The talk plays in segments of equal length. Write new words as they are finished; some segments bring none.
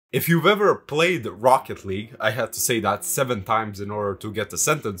If you've ever played Rocket League, I had to say that 7 times in order to get the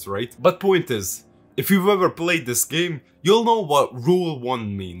sentence right, but point is, if you've ever played this game, you'll know what Rule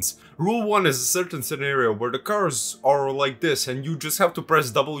 1 means. Rule 1 is a certain scenario where the cars are like this and you just have to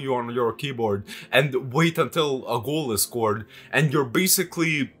press W on your keyboard and wait until a goal is scored and you're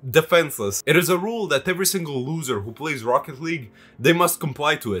basically defenseless. It is a rule that every single loser who plays Rocket League, they must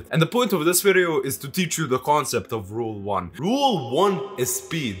comply to it. And the point of this video is to teach you the concept of Rule 1. Rule 1 is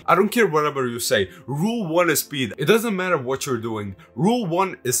speed. I don't care whatever you say. Rule 1 is speed. It doesn't matter what you're doing. Rule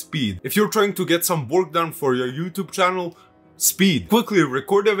 1 is speed. If you're trying to get some work done for your YouTube channel, speed. Quickly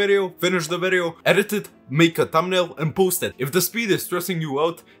record a video, finish the video, edit it, make a thumbnail and post it. If the speed is stressing you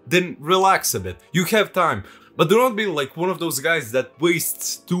out, then relax a bit. You have time. But do not be like one of those guys that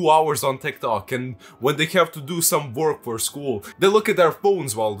wastes 2 hours on TikTok and when they have to do some work for school, they look at their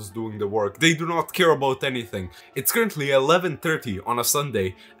phones while doing the work. They do not care about anything. It's currently 11:30 on a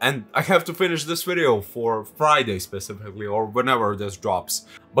Sunday and I have to finish this video for Friday specifically or whenever this drops.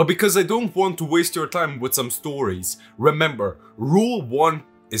 But because I don't want to waste your time with some stories, remember, Rule 1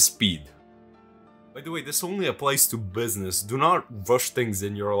 is speed. By the way, this only applies to business. Do not rush things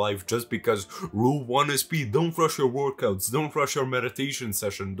in your life just because Rule 1 is speed. Don't rush your workouts. Don't rush your meditation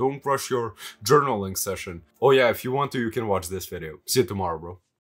session. Don't rush your journaling session. Oh yeah, if you want to, you can watch this video. See you tomorrow, bro.